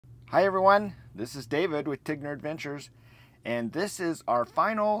Hi everyone, this is David with Tigner Adventures, and this is our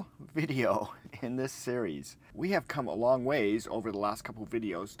final video in this series. We have come a long ways over the last couple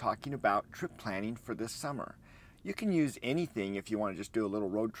videos talking about trip planning for this summer. You can use anything if you want to just do a little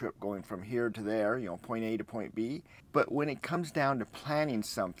road trip going from here to there, point A to point B. But when it comes down to planning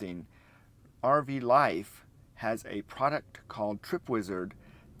something, RV Life has a product called TripWizard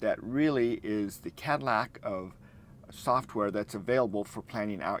that really is the Cadillac of software that's available for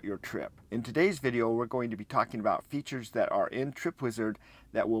planning out your trip. In today's video, we're going to be talking about features that are in TripWizard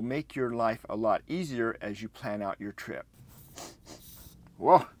that will make your life a lot easier as you plan out your trip.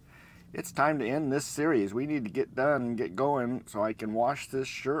 Whoa, it's time to end this series. We need to get done and get going so I can wash this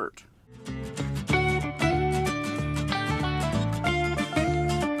shirt.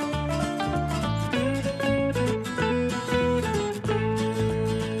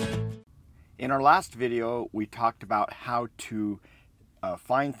 In our last video, we talked about how to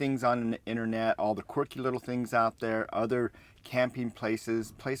find things on the internet, all the quirky little things out there, other camping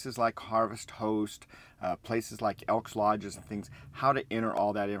places, places like Harvest Host, places like Elks Lodges and things, how to enter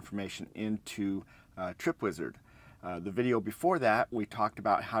all that information into TripWizard. The video before that, we talked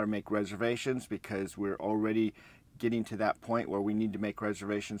about how to make reservations because we're already getting to that point where we need to make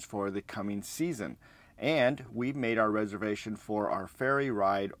reservations for the coming season. And we made our reservation for our ferry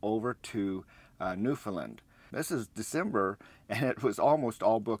ride over to Newfoundland. This is December and it was almost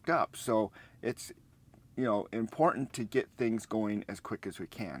all booked up. So it's important to get things going as quick as we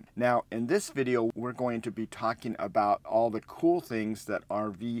can. Now in this video we're going to be talking about all the cool things that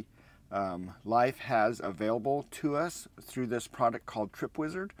RV Life has available to us through this product called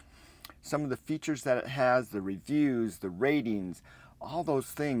TripWizard. Some of the features that it has, the reviews, the ratings, all those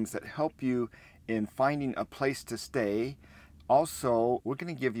things that help you in finding a place to stay. Also, we're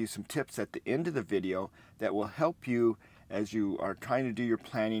going to give you some tips at the end of the video that will help you as you are trying to do your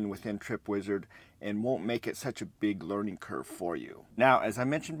planning within TripWizard and won't make it such a big learning curve for you. Now, as I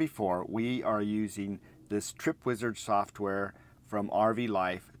mentioned before, we are using this TripWizard software from RV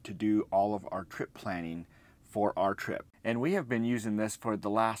Life to do all of our trip planning for our trip. And we have been using this for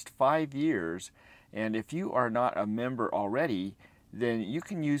the last 5 years. And if you are not a member already, then you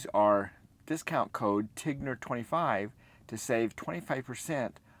can use our discount code Tigner25 to save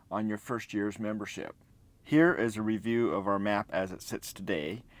 25% on your first year's membership. Here is a review of our map as it sits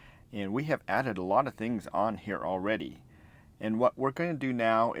today, and we have added a lot of things on here already. And what we're going to do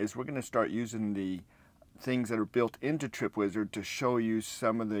now is we're going to start using the things that are built into TripWizard to show you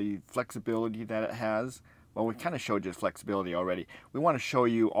some of the flexibility that it has. Well, we kind of showed you flexibility already. We want to show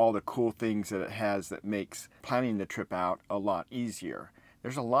you all the cool things that it has that makes planning the trip out a lot easier.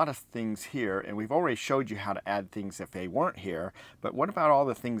 There's a lot of things here, and we've already showed you how to add things if they weren't here, but what about all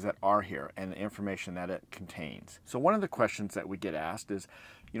the things that are here and the information that it contains? So one of the questions that we get asked is,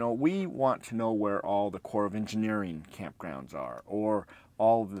 we want to know where all the Corps of Engineering campgrounds are, or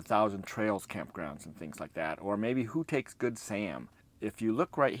all of the 1,000 Trails campgrounds and things like that, or maybe who takes Good Sam. If you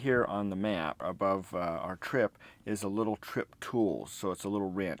look right here on the map above our trip is a little trip tools, so it's a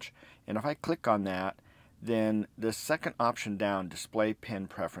little wrench. And if I click on that, then the second option down, display pin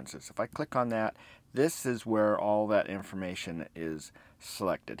preferences. If I click on that, this is where all that information is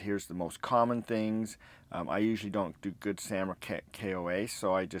selected. Here's the most common things. I usually don't do Good Sam or KOA,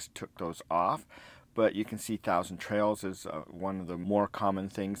 so I just took those off. But you can see 1,000 Trails is one of the more common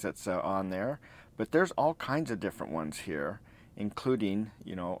things that's on there. But there's all kinds of different ones here, including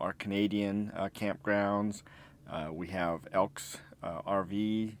our Canadian campgrounds. We have Elks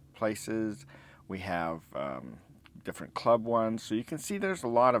RV places. We have different club ones, so you can see there's a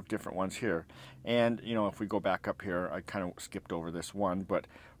lot of different ones here. And if we go back up here, I kind of skipped over this one, but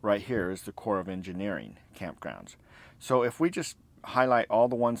right here is the Corps of Engineering campgrounds. So if we just highlight all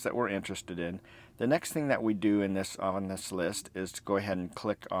the ones that we're interested in, the next thing that we do on this list is to go ahead and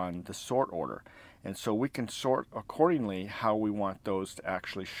click on the sort order. And so we can sort accordingly how we want those to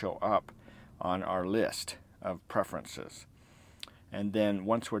actually show up on our list of preferences. And then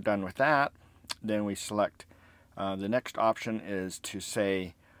once we're done with that, then we select the next option is to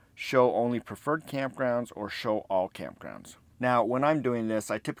say show only preferred campgrounds or show all campgrounds. Now when I'm doing this,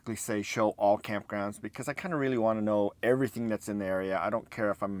 I typically say show all campgrounds because I kind of really want to know everything that's in the area. I don't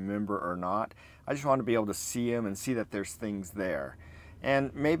care if I'm a member or not. I just want to be able to see them and see that there's things there.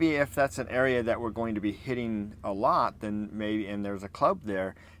 And maybe if that's an area that we're going to be hitting a lot, then maybe, and there's a club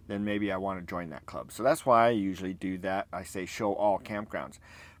there, then maybe I want to join that club. So that's why I usually do that. I say show all campgrounds.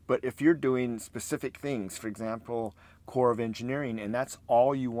 But if you're doing specific things, for example, Corps of Engineering, and that's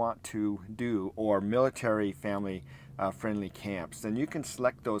all you want to do, or military family friendly camps, then you can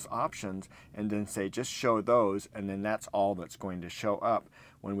select those options and then say just show those, and then that's all that's going to show up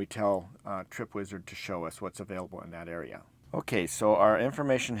when we tell TripWizard to show us what's available in that area. Okay, so our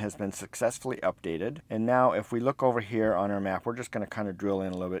information has been successfully updated, and now if we look over here on our map, we're just going to kind of drill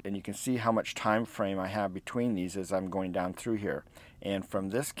in a little bit, and you can see how much time frame I have between these as I'm going down through here. And from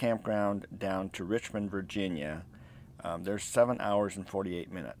this campground down to Richmond, Virginia, there's 7 hours and 48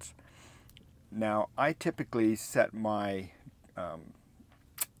 minutes. Now, I typically set my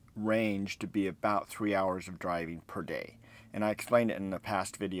range to be about 3 hours of driving per day. And I explained it in the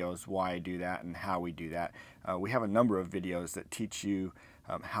past videos why I do that and how we do that. We have a number of videos that teach you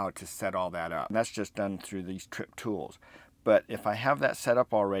how to set all that up. And that's just done through these trip tools. But if I have that set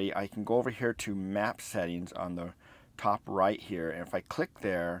up already, I can go over here to map settings on the top right here. And if I click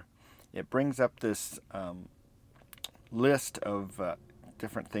there, it brings up this list of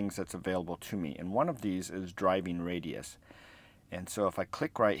different things that's available to me. And one of these is driving radius. And so if I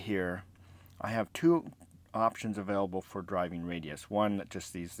click right here, I have two options available for driving radius. One that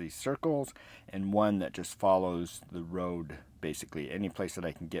just these circles, and one that just follows the road, basically any place that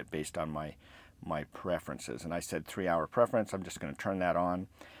I can get based on my preferences. And I said 3 hour preference. I'm just going to turn that on,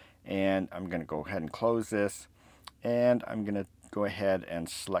 and I'm going to go ahead and close this, and I'm going to go ahead and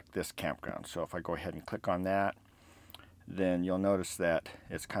select this campground. So if I go ahead and click on that, then you'll notice that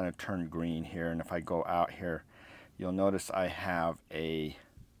it's kind of turned green here. And if I go out here, you'll notice I have a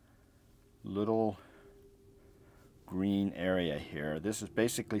little green area here. This is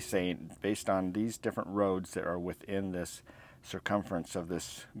basically saying, based on these different roads that are within this circumference of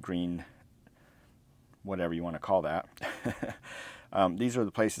this green, whatever you want to call that, these are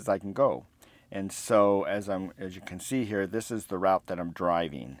the places I can go. And so as you can see here, this is the route that I'm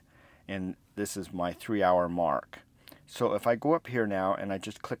driving, and this is my 3 hour mark. So if I go up here now and I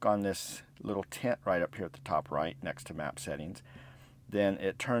just click on this little tent right up here at the top right next to map settings, then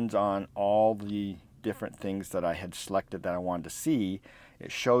it turns on all the different things that I had selected that I wanted to see.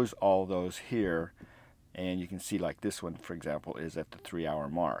 It shows all those here, and you can see like this one, for example, is at the 3 hour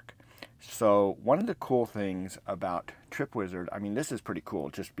mark. So one of the cool things about TripWizard, I mean, this is pretty cool,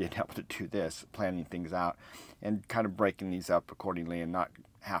 just being able to do this, planning things out and kind of breaking these up accordingly and not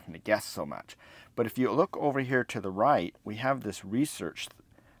having to guess so much. But if you look over here to the right, we have this research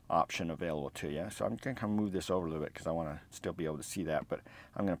option available to you. So I'm going to kind of move this over a little bit because I want to still be able to see that. But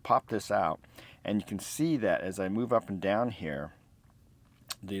I'm going to pop this out, and you can see that as I move up and down here,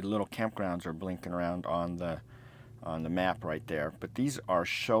 the little campgrounds are blinking around on the map right there. But these are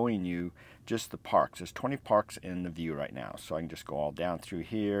showing you just the parks. There's 20 parks in the view right now. So I can just go all down through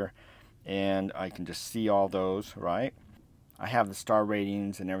here, and I can just see all those, right? I have the star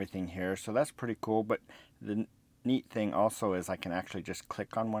ratings and everything here, so that's pretty cool. But the neat thing also is I can actually just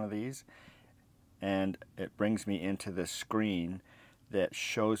click on one of these, and it brings me into this screen that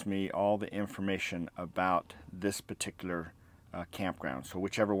shows me all the information about this particular campground. So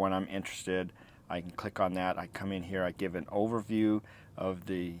whichever one I'm interested, I can click on that. I come in here, I give an overview of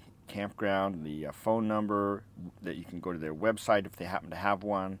the campground, the phone number, that you can go to their website if they happen to have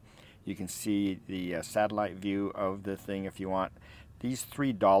one. You can see the satellite view of the thing if you want. These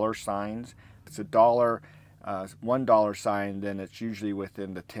 $3 signs, it's $1, $1 sign, then it's usually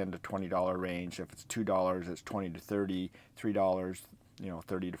within the $10 to $20 range. If it's $2, it's $20 to $30, $3, you know,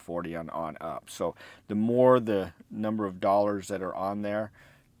 $30 to $40 on up. So the more the number of dollars that are on there,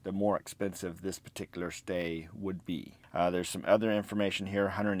 the more expensive this particular stay would be. There's some other information here,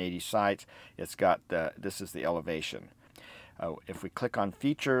 180 sites. It's got this is the elevation. If we click on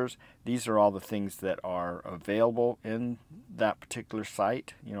features, these are all the things that are available in that particular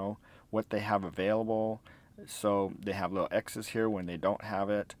site, you know, what they have available. So they have little X's here when they don't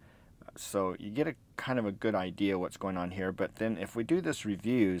have it. So you get a kind of a good idea what's going on here. But then if we do this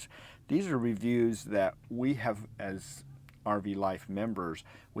reviews, these are reviews that we have as RV Life members.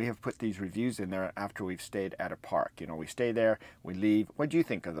 We have put these reviews in there after we've stayed at a park. You know, we stay there, we leave. What do you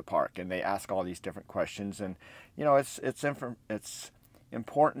think of the park? And they ask all these different questions. And you know, it's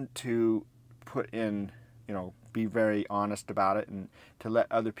important to put in, you know, be very honest about it and to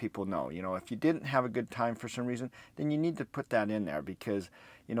let other people know. You know, if you didn't have a good time for some reason, then you need to put that in there because,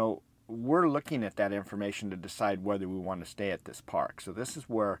 you know, we're looking at that information to decide whether we want to stay at this park. So this is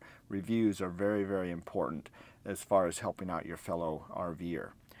where reviews are very, very important as far as helping out your fellow RVer.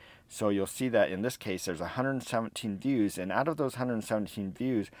 So you'll see that in this case there's 117 views, and out of those 117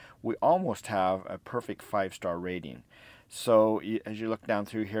 views we almost have a perfect 5-star rating. So as you look down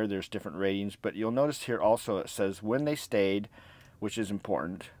through here, there's different ratings, but you'll notice here also it says when they stayed, which is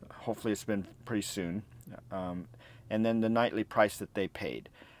important. Hopefully it's been pretty soon. And then the nightly price that they paid.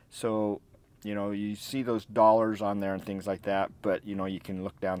 So, you know, you see those dollars on there and things like that, but, you know, you can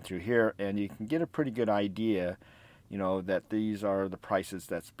look down through here and you can get a pretty good idea, you know, that these are the prices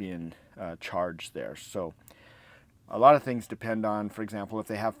that's being charged there. So a lot of things depend on, for example, if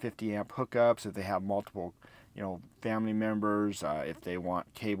they have 50 amp hookups, if they have multiple, you know, family members, if they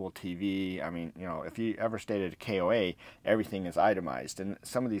want cable TV. I mean, you know, if you ever stayed at a KOA, everything is itemized, and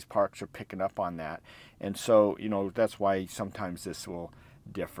some of these parks are picking up on that. And so, you know, that's why sometimes this will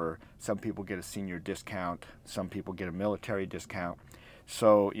differ. Some people get a senior discount, some people get a military discount.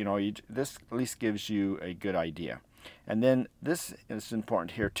 So, you know, this at least gives you a good idea. And then this is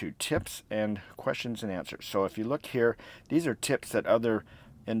important here too, tips and questions and answers. So if you look here, these are tips that other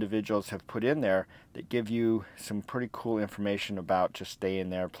individuals have put in there that give you some pretty cool information about just staying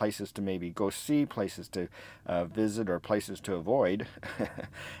there, places to maybe go see, places to visit, or places to avoid.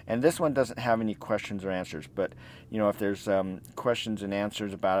 And this one doesn't have any questions or answers, but you know, if there's questions and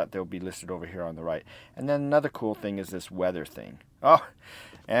answers about it, they'll be listed over here on the right. And then another cool thing is this weather thing. Oh,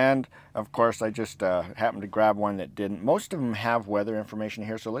 and of course I just happened to grab one that didn't. Most of them have weather information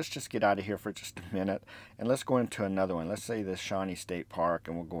here, so let's just get out of here for just a minute and let's go into another one. Let's say the Shawnee State Park,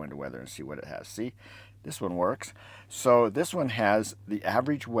 and we'll go into weather and see what it has. See, this one works. So this one has the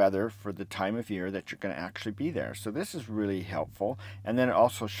average weather for the time of year that you're going to actually be there. So this is really helpful. And then it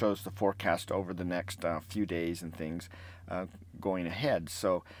also shows the forecast over the next few days and things going ahead.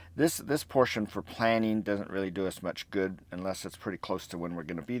 So this portion for planning doesn't really do us much good unless it's pretty close to when we're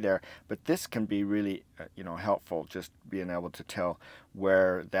going to be there. But this can be really you know, helpful, just being able to tell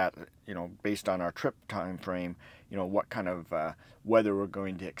where that, you know, based on our trip time frame, you know, what kind of weather we're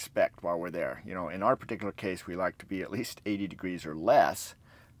going to expect while we're there. You know, in our particular case, we like to be at least 80 degrees or less.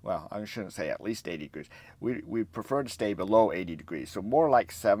 Well, I shouldn't say at least 80 degrees. We prefer to stay below 80 degrees, so more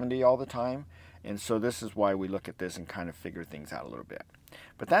like 70 all the time. And so this is why we look at this and kind of figure things out a little bit.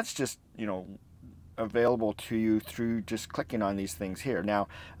 But that's just, you know, available to you through just clicking on these things here. Now,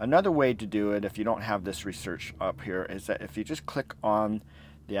 another way to do it, if you don't have this research up here, is that if you just click on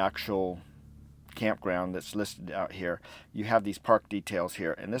the actual campground that's listed out here, you have these park details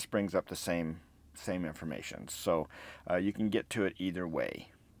here, and this brings up the same information. So you can get to it either way.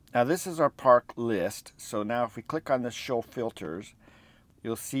 Now this is our park list. So now if we click on this show filters,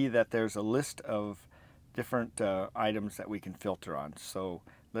 you'll see that there's a list of different items that we can filter on. So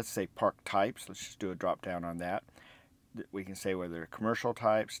let's say park types. Let's just do a drop down on that. We can say whether commercial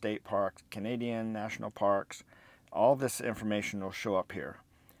type, state parks, Canadian, national parks. All this information will show up here.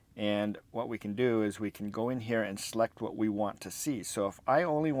 And what we can do is we can go in here and select what we want to see. So if I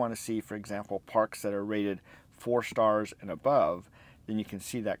only want to see, for example, parks that are rated 4 stars and above, then you can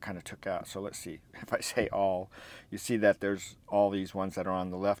see that kind of took out. So let's see, if I say all, you see that there's all these ones that are on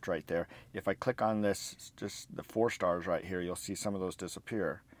the left right there. If I click on this, just the 4 stars right here, you'll see some of those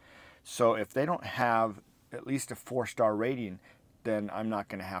disappear. So if they don't have at least a 4-star rating, then I'm not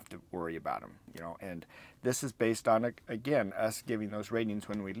going to have to worry about them, you know. And this is based on, again, us giving those ratings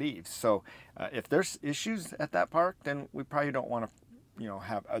when we leave. So if there's issues at that park, then we probably don't want to, you know,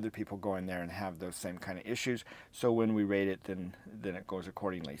 have other people go in there and have those same kind of issues. So when we rate it, then it goes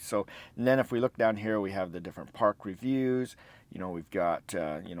accordingly. So, and then if we look down here, we have the different park reviews. You know, we've got,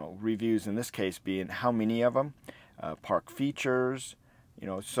 you know, reviews in this case being how many of them, park features, you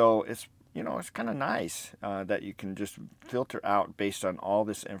know. So it's, you know, it's kind of nice that you can just filter out based on all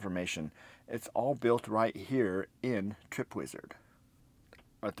this information. It's all built right here in TripWizard.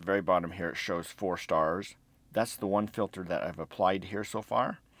 At the very bottom here, it shows 4 stars. That's the one filter that I've applied here so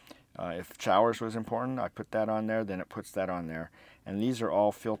far. If showers was important, I put that on there, then it puts that on there. And these are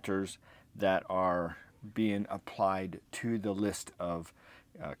all filters that are being applied to the list of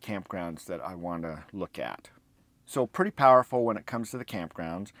campgrounds that I want to look at. So pretty powerful when it comes to the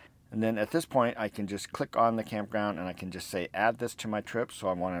campgrounds. And then at this point, I can just click on the campground and I can just say, add this to my trip. So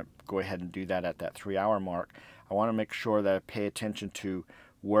I want to go ahead and do that at that 3-hour mark. I want to make sure that I pay attention to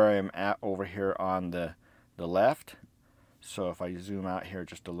where I'm at over here on the left. So if I zoom out here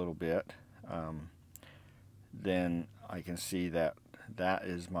just a little bit, then I can see that that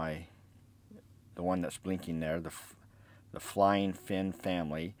is the one that's blinking there, the flying fin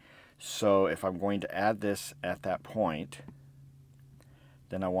family. So if I'm going to add this at that point,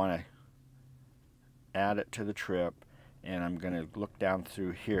 then I want to add it to the trip, and I'm going to look down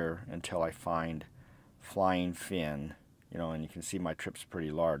through here until I find flying fin, you know. And you can see my trip's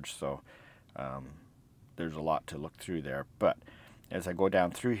pretty large, so there's a lot to look through there. But as I go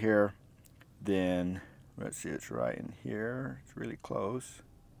down through here, then let's see, it's right in here, it's really close,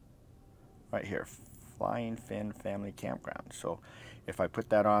 right here, flying fin family campground. So if I put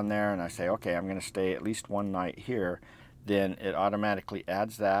that on there and I say, okay, I'm going to stay at least one night here, then it automatically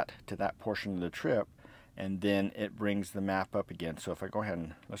adds that to that portion of the trip, and then it brings the map up again. So if I go ahead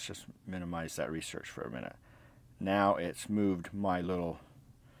and let's just minimize that research for a minute. now it's moved my little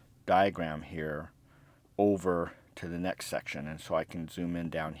diagram here over to the next section, and so I can zoom in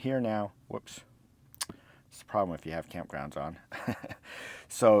down here now. Whoops, it's the problem if you have campgrounds on.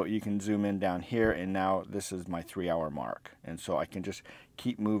 So you can zoom in down here, and now this is my 3-hour mark, and so I can just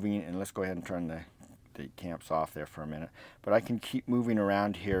keep moving. And let's go ahead and turn the camps off there for a minute, but I can keep moving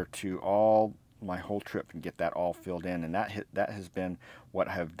around here to all my whole trip and get that all filled in. And that has been what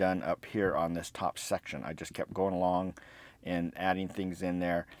I have done up here on this top section. I just kept going along and adding things in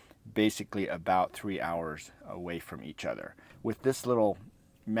there, basically about 3 hours away from each other. With this little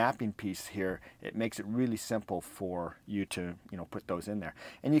mapping piece here, it makes it really simple for you to, you know, put those in there.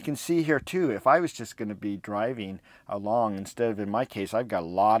 And you can see here too, if I was just going to be driving along, instead of, in my case, I've got a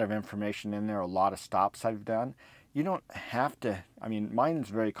lot of information in there, a lot of stops I've done. You don't have to, I mean, mine's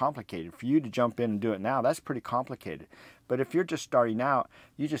very complicated. For you to jump in and do it now, that's pretty complicated. But if you're just starting out,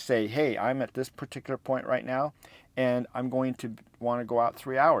 you just say, hey, I'm at this particular point right now, and I'm going to want to go out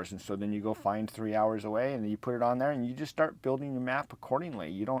 3 hours. And so then you go find 3 hours away, and then you put it on there, and you just start building your map accordingly.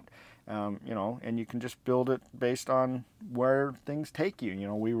 You don't, you know, and you can just build it based on where things take you. You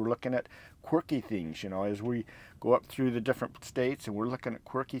know, we were looking at quirky things, you know, as we go up through the different states and we're looking at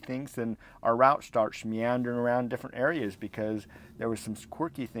quirky things, then our route starts meandering around different areas because there were some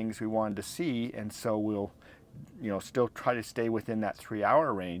quirky things we wanted to see. And so we'll, you know, still try to stay within that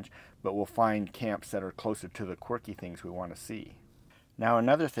 3-hour range, but we'll find camps that are closer to the quirky things we want to see. Now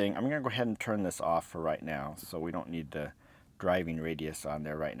another thing, I'm going to go ahead and turn this off for right now, so we don't need the driving radius on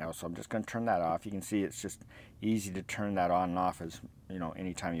there right now. So I'm just going to turn that off. You can see it's just easy to turn that on and off, as you know,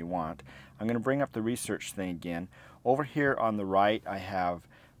 anytime you want. I'm going to bring up the research thing again. Over here on the right,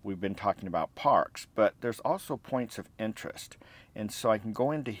 we've been talking about parks, but there's also points of interest. And so I can go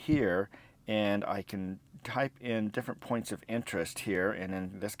into here and I can type in different points of interest here, and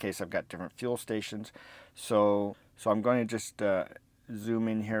in this case I've got different fuel stations. So I'm going to just zoom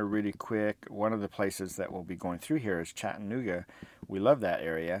in here really quick. One of the places that we'll be going through here is Chattanooga. We love that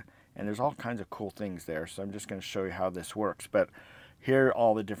area, and there's all kinds of cool things there. So I'm just going to show you how this works. But here are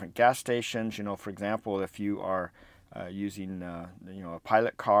all the different gas stations. You know, for example, if you are using you know, a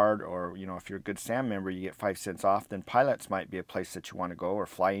Pilot card, or you know, if you're a Good Sam member, you get 5 cents off, then Pilots might be a place that you want to go, or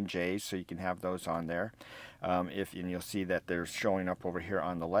Flying J's, so you can have those on there. And you'll see that they're showing up over here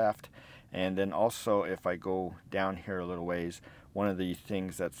on the left. And then also, if I go down here a little ways, one of the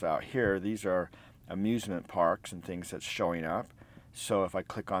things that's out here, these are amusement parks and things that's showing up. So if I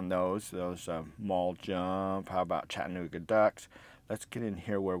click on those Mall Jump, how about Chattanooga Ducks? Let's get in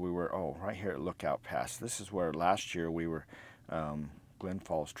here where we were, oh, right here at Lookout Pass. This is where last year we were, Glen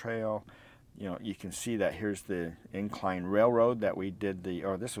Falls Trail. You know, you can see that here's the incline railroad that we did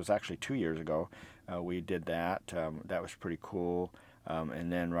or this was actually 2 years ago. We did that. That was pretty cool.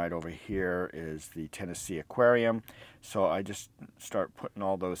 And then right over here is the Tennessee Aquarium. So I just start putting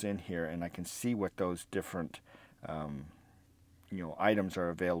all those in here, and I can see what those different you know, items are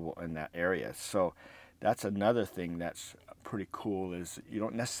available in that area. So that's another thing that's pretty cool, is you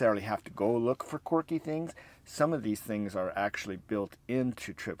don't necessarily have to go look for quirky things. Some of these things are actually built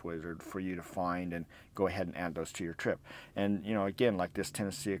into TripWizard for you to find and go ahead and add those to your trip. And you know, again, like this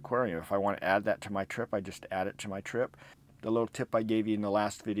Tennessee Aquarium, if I want to add that to my trip, I just add it to my trip. The little tip I gave you in the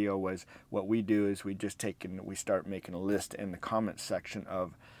last video was what we do is we just we start making a list in the comments section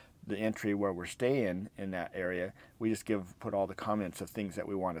of the entry where we're staying in that area. We just put all the comments of things that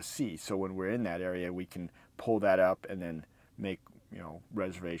we want to see. So when we're in that area, we can pull that up and then make, you know,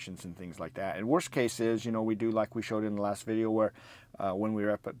 reservations and things like that. And worst case is, you know, we do like we showed in the last video where when we were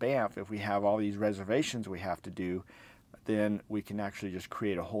up at Banff, if we have all these reservations we have to do, then we can actually just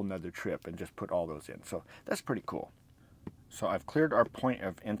create a whole nother trip and just put all those in. So that's pretty cool. So I've cleared our point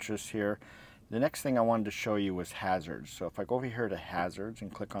of interest here. The next thing I wanted to show you was hazards. So if I go over here to hazards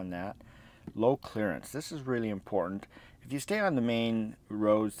and click on that, low clearance. This is really important. If you stay on the main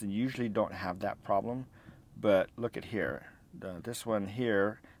roads, then you usually don't have that problem. But look at here. This one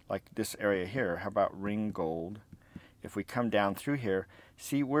here, like this area here, how about Ringgold? If we come down through here,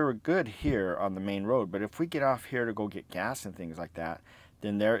 see, we're good here on the main road. But if we get off here to go get gas and things like that,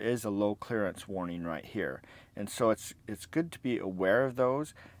 then there is a low clearance warning right here. And so it's good to be aware of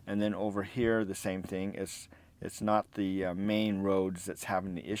those. And then over here, the same thing. It's not the main roads that's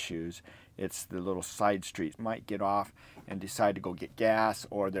having the issues. It's the little side streets. Might get off and decide to go get gas,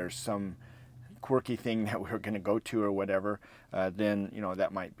 or there's some quirky thing that we're going to go to or whatever, then you know,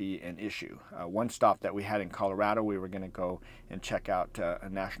 that might be an issue. One stop that we had in Colorado, we were going to go and check out a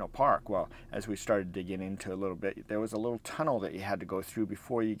national park. Well, as we started digging into a little bit, there was a little tunnel that you had to go through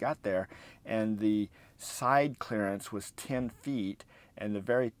before you got there, and the side clearance was 10 feet, and the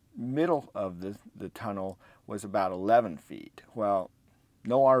very middle of the tunnel was about 11 feet. Well,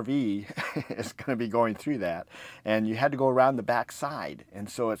 no RV is going to be going through that, and you had to go around the back side, and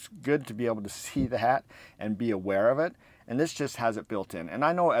so it's good to be able to see that and be aware of it. And this just has it built in. And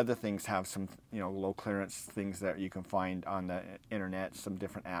I know other things have some, low clearance things that you can find on the internet, some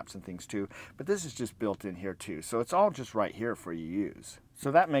different apps and things too, but this is just built in here too, so it's all just right here for you to use. So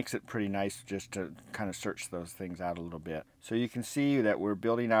that makes it pretty nice just to kind of search those things out a little bit. So you can see that we're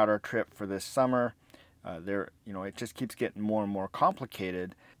building out our trip for this summer. It just keeps getting more and more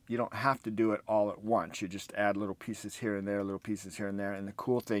complicated. You don't have to do it all at once. You just add little pieces here and there, little pieces here and there. And the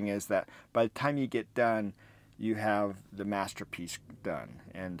cool thing is that by the time you get done, you have the masterpiece done.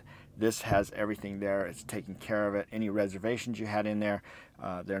 And this has everything there. It's taking care of it. Any reservations you had in there,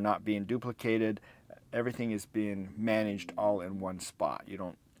 they're not being duplicated. Everything is being managed all in one spot. You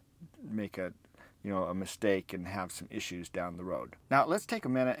don't make a mistake and have some issues down the road. Now let's take a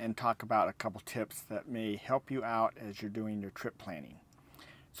minute and talk about a couple tips that may help you out as you're doing your trip planning.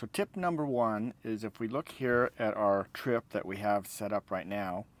 So tip number one is, if we look here at our trip that we have set up right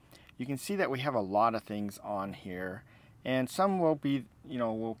now, you can see that we have a lot of things on here, and some will be,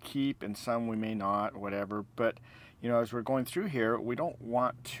 we'll keep, and some we may not, whatever. But as we're going through here, we don't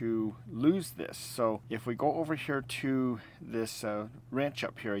want to lose this. So if we go over here to this wrench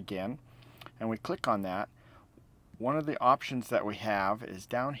up here again, and we click on that, one of the options that we have is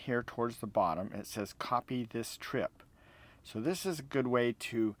down here towards the bottom. It says copy this trip. So this is a good way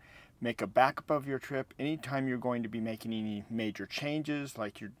to make a backup of your trip anytime you're going to be making any major changes,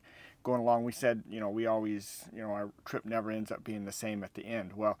 like you're going along. We said, we always, our trip never ends up being the same at the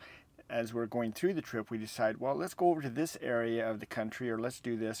end. Well, as we're going through the trip, we decide, well, let's go over to this area of the country, or let's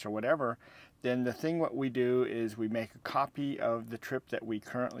do this or whatever. Then the thing what we do is we make a copy of the trip that we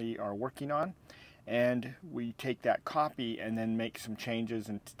currently are working on, and we take that copy and then make some changes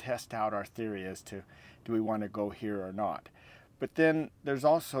and test out our theory as to, do we want to go here or not. But then there's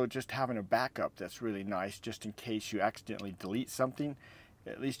also just having a backup that's really nice, just in case you accidentally delete something.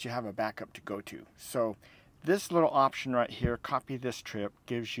 At least you have a backup to go to. So this little option right here, copy this trip,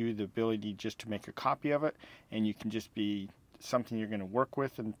 gives you the ability just to make a copy of it, and you can just be something you're going to work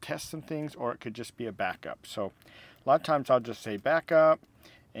with and test some things, or it could just be a backup. So a lot of times I'll just say backup,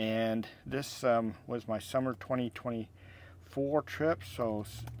 and this was my summer 2024 trip, so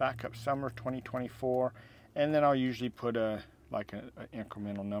backup summer 2024, and then I'll usually put an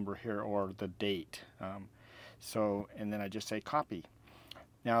incremental number here, or the date. And then I just say copy.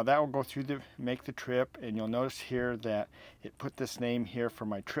 Now that will go through make the trip, and you'll notice here that it put this name here for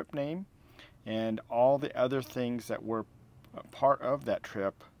my trip name, and all the other things that were part of that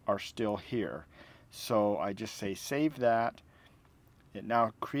trip are still here. So I just say save that. It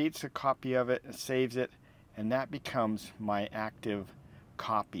now creates a copy of it and saves it, and that becomes my active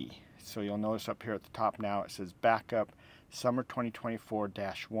copy. So you'll notice up here at the top now it says backup summer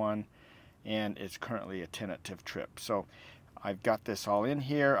 2024-1, and it's currently a tentative trip. So I've got this all in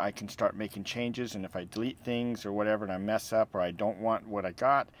here. I can start making changes, and if I delete things or whatever and I mess up or I don't want what I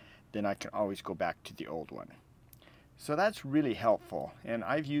got, then I can always go back to the old one. So that's really helpful, and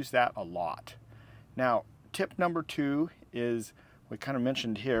I've used that a lot. Now tip number two is, we kind of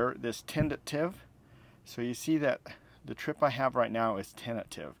mentioned here, this tentative. So you see that the trip I have right now is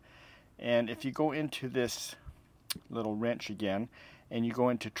tentative, and if you go into this little wrench again and you go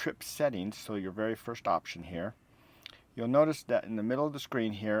into trip settings, so your very first option here, you'll notice that in the middle of the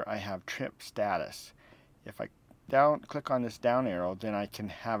screen here I have trip status. If I click on this down arrow, then I can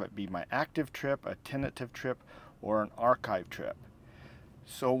have it be my active trip, a tentative trip, or an archive trip.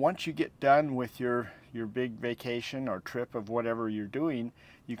 So once you get done with your big vacation or trip of whatever you're doing,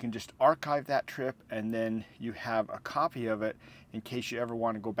 you can just archive that trip, and then you have a copy of it in case you ever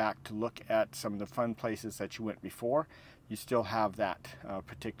want to go back to look at some of the fun places that you went before. You still have that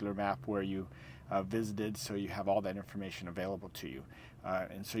particular map where you visited, so you have all that information available to you.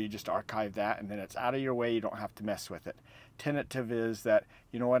 And so you just archive that, and then it's out of your way. You don't have to mess with it. Tentative is that,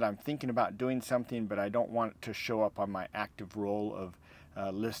 I'm thinking about doing something, but I don't want it to show up on my active roll of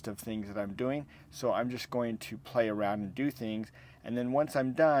list of things that I'm doing. So I'm just going to play around and do things, and then once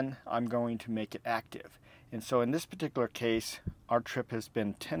I'm done, I'm going to make it active. And so in this particular case, our trip has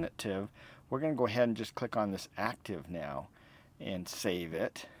been tentative. We're going to go ahead and just click on this active now and save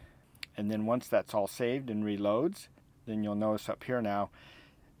it. And then once that's all saved and reloads, then you'll notice up here now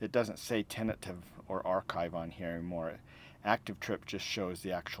it doesn't say tentative or archive on here anymore. Active trip just shows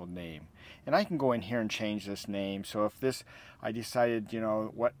the actual name. And I can go in here and change this name. So if this, I decided,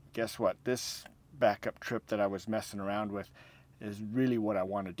 guess what, this backup trip that I was messing around with is really what I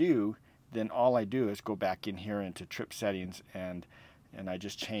want to do, then all I do is go back in here into trip settings, and I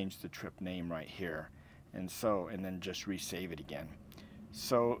just change the trip name right here. and then just resave it again.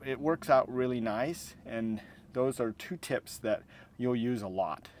 So it works out really nice, and those are 2 tips that you'll use a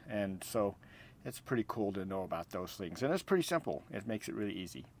lot, and so it's pretty cool to know about those things, and it's pretty simple. It makes it really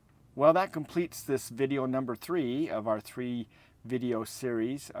easy. Well, that completes this video number 3 of our 3 video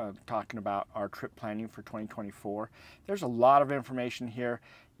series talking about our trip planning for 2024. There's a lot of information here.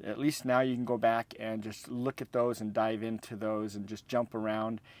 At least now you can go back and just look at those and dive into those and just jump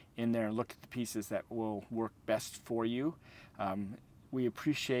around in there and look at the pieces that will work best for you. We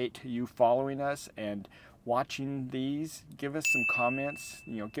appreciate you following us and watching these. Give us some comments,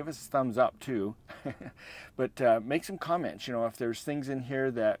 give us a thumbs up too. But make some comments, if there's things in here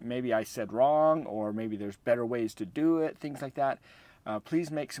that maybe I said wrong, or maybe there's better ways to do it, things like that. Please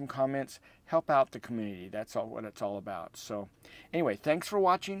make some comments, help out the community. That's what it's all about. So anyway, thanks for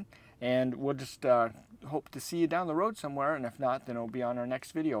watching, and we'll just hope to see you down the road somewhere, and if not, then it'll be on our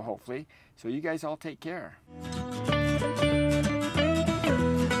next video hopefully. So you guys all take care.